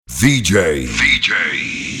DJ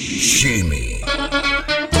Shimi.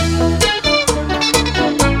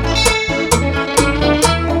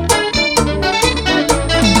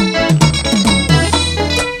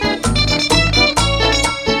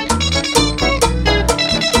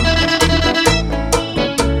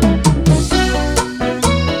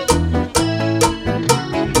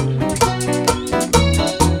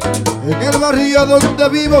 En el barrio donde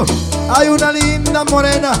vivo hay una linda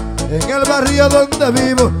morena. En el barrio donde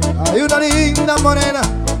vivo hay una linda morena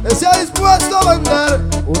que se ha dispuesto a vender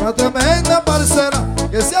una tremenda parcela.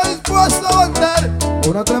 Que se ha dispuesto a vender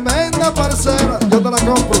una tremenda parcela. Yo te la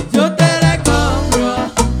compro. Yo te la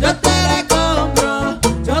compro, yo te la compro,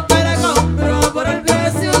 yo te la compro por el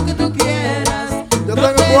precio que tú quieras. Yo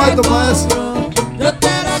tengo cuarto para eso. Yo te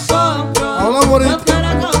la compro, Habla bonito. yo te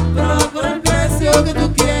la compro por el precio que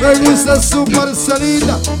tú quieras. Me gusta su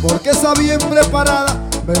parcelita porque está bien preparada.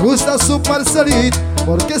 Me gusta su parcelita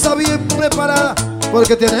porque está bien preparada.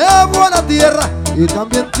 Porque tiene buena tierra y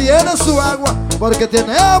también tiene su agua. Porque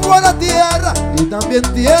tiene buena tierra y también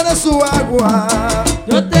tiene su agua.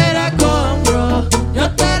 Yo te la compro,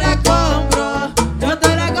 yo te la compro, yo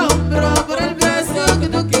te la compro por el precio que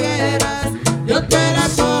tú quieras. Yo te la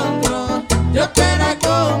compro, yo te la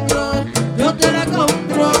compro, yo te la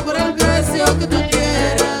compro por el precio que tú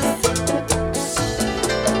quieras.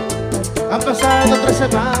 Han pasado 3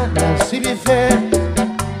 semanas y mi fe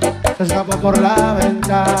se escapó por la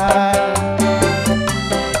ventana.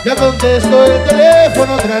 Ya contesto el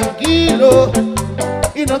teléfono tranquilo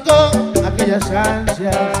y noto aquellas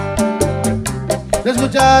ansias de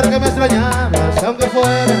escuchar que me extrañabas, aunque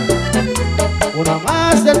fuera una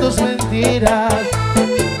más de tus mentiras.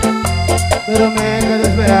 Pero me quedé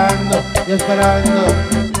esperando y esperando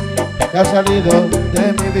que has salido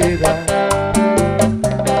de mi vida.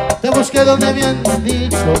 Te busqué donde me han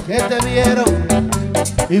dicho que te vieron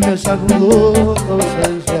y me saludó tu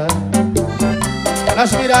ausencia.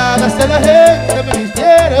 Las miradas de la gente me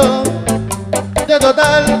vistieron de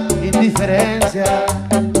total indiferencia.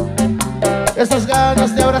 Estas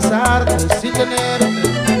ganas de abrazarte sin tenerte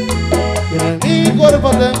tienen mi cuerpo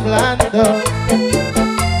temblando.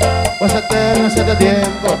 Pues eterno hace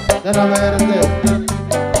tiempo de no verte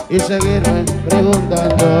y seguirme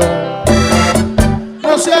preguntando.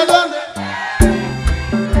 No sé a dónde.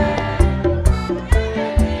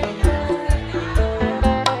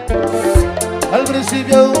 Al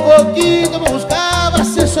principio un poquito me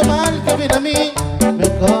buscabas, eso mal que viene a mí me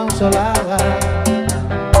consolaba.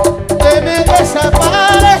 Te me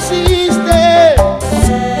desapareciste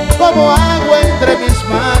como agua entre mis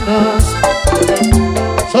manos.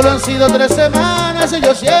 Solo han sido 3 semanas y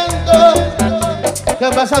yo siento que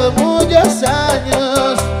han pasado muchos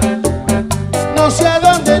años. No sé a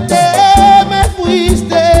dónde te me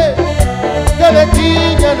fuiste, que de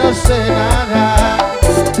ti ya no sé nada.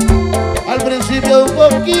 Al principio un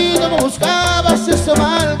poquito me buscabas, eso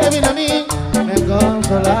mal que viene a mí me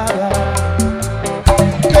consolaba.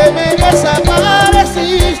 Que me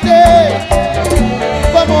desapareciste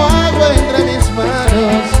como agua entre mis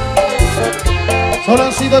manos. Solo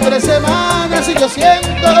han sido 3 semanas y yo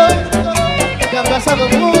siento que han pasado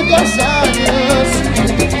muchos años.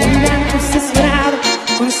 Un gran obsesionado,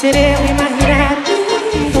 un cerebro imaginar,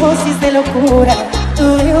 dosis de locura,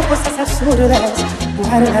 veo cosas absurdas.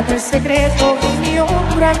 Guarda tu secreto en mi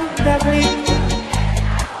hombro andable.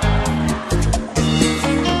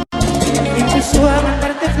 Incluso a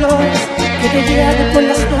mandarte flores que te lleven por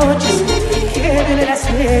las noches, que de las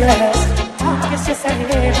velas, aunque seas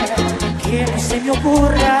ajena, que no se me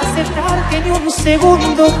ocurra aceptarte ni un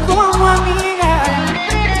segundo como amiga.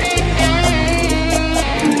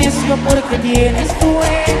 Necio porque tienes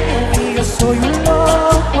dueño y yo soy un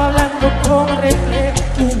loco hablando con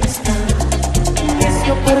reflexiones.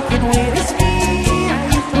 Necio porque no eres mía,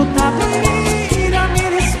 disfruta mi vida, me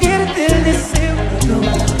despierte el deseo. No,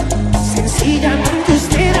 sencillamente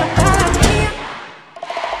usted era para mí.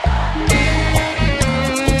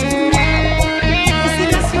 Es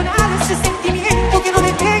irracional ese sentimiento que no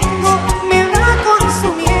detengo, me va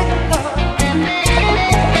consumiendo.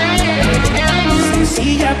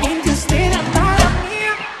 Sencillamente usted era para mí.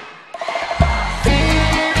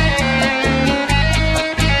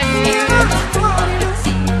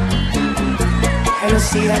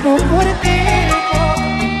 Alucinado por tiempo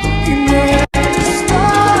y me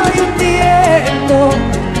estoy hundiendo.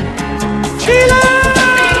 Chile.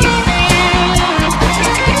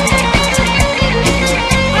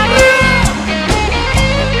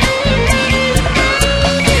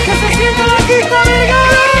 Que se sienta la quinta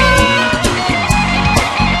vergara.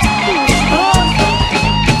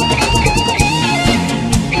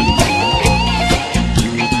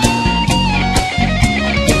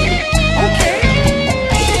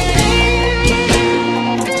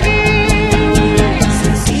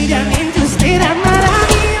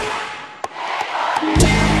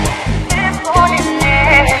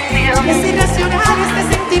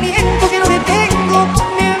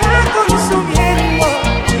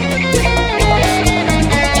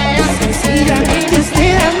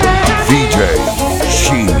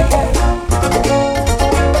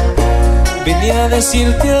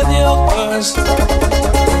 decirte adiós.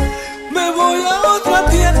 Me voy a otra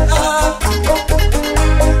tierra,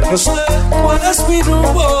 no sé cuál es mi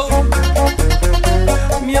rumbo.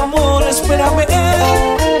 Mi amor, espérame,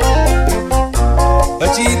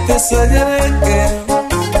 allí te hallaré.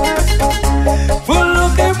 Por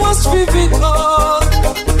lo que hemos vivido,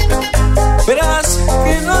 verás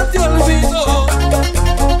que no te olvido.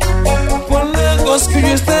 Por lejos que yo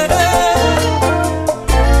estaré,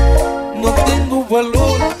 no tengo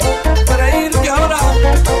valor para irte ahora.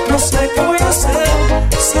 No sé qué voy a hacer,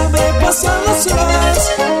 se me pasan las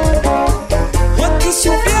horas. Yo aquí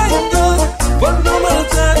sufriendo por no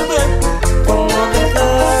marcharme, por no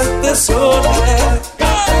dejarte sola.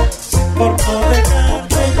 Por no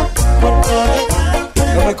dejarte, por no dejarte,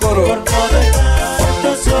 No me coro. por no dejarte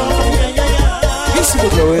sola. Díselo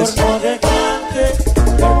otra vez. Por no dejarte,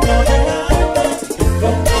 por no dejarte,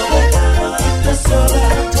 por no dejarte sola.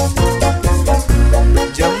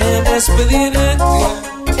 Ya me despediré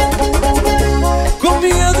con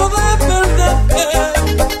miedo de perderte.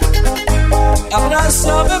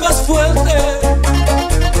 Abrázame más fuerte,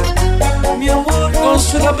 mi amor,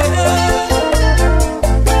 consuélame.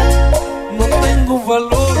 No tengo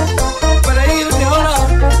valor para irme ahora,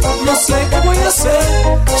 no sé qué voy a hacer,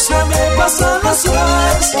 se me pasan las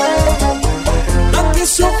horas. Aquí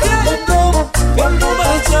sufriendo por no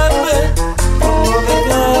marcharme, por no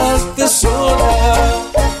dejarte sola.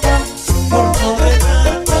 Por no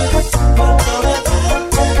dejarte, por no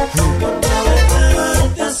dejarte, por no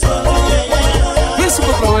dejarte sola.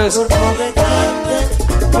 Díselo otra vez. Por no dejarte,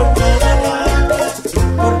 por no dejarte,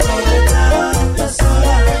 por no dejarte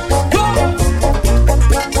sola.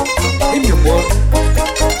 Ay, mi amor,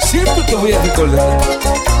 siempre te voy a recordar.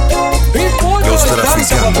 Mi pollo Los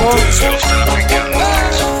descansa, amor.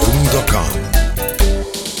 traficantes.com.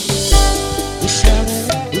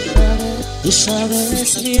 Tú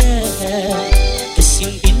sabes bien que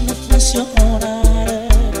sin ti no funcionará.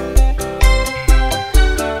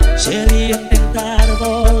 Sería intentar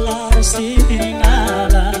volar sin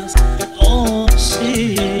alas, oh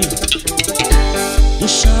sí. Tú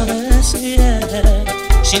sabes bien,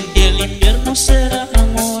 sin ti el invierno será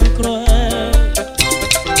muy cruel.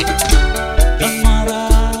 Amada,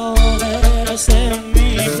 eres en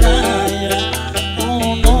mi playa,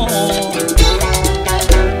 oh no.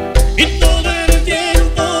 Y todo el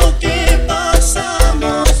tiempo que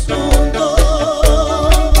pasamos juntos,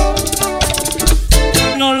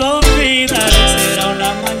 no lo olvidaré, será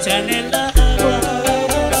una mancha en el agua.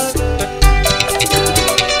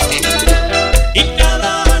 Y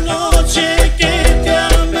cada noche que te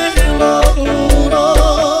amé lo juro,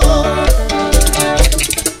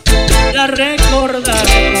 la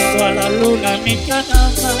recordaré junto a la luna en mi cama.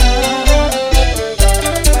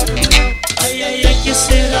 Ay, ay, ay, ¿qué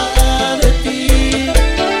será de ti?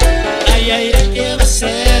 Ay, ay, ay, ¿qué va a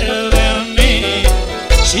ser de mí?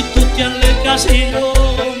 Si tú te alejas y yo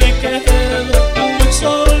me quedo muy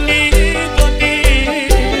solito aquí.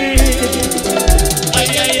 Ay,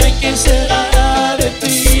 ay, ay, ¿qué será de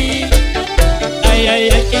ti? Ay, ay,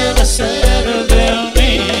 ay, ¿qué va a ser de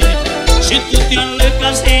mí? Si tú te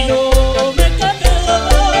alejas y yo me quedo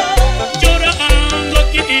llorando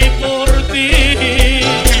aquí por ti.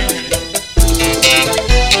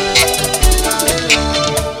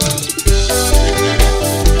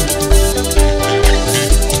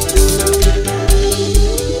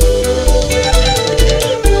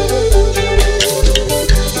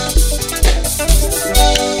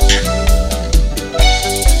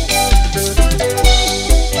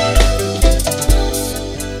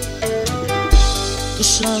 Tú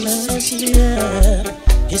sabes bien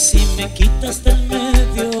que si me quitas del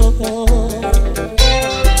medio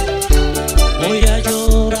voy a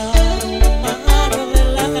llorar un mar de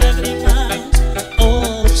lágrimas,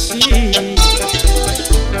 oh sí.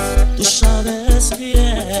 Tú sabes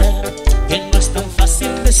bien que no es tan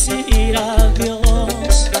fácil decir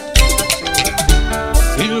adiós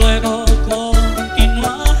y luego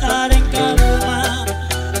continuar en calma,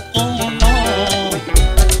 oh no.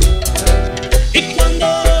 Y cuando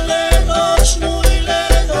lejos, muy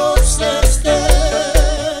lejos estés,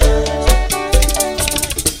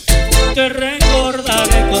 te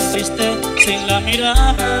recordaré con tristeza en la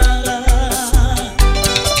mirada.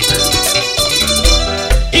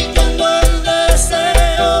 Y cuando el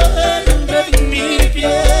deseo entre en mi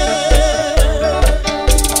piel,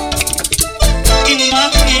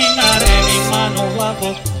 imaginaré mi mano bajo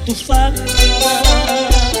tu falda.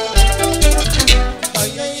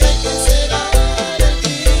 Ay, ay, ay, ¿qué será de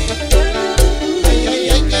ti? Ay, ay,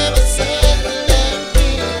 ay, ¿qué va a ser de mí?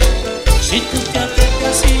 Si tú te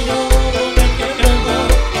alejas y yo me quedo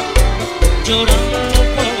llorando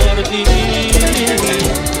ti.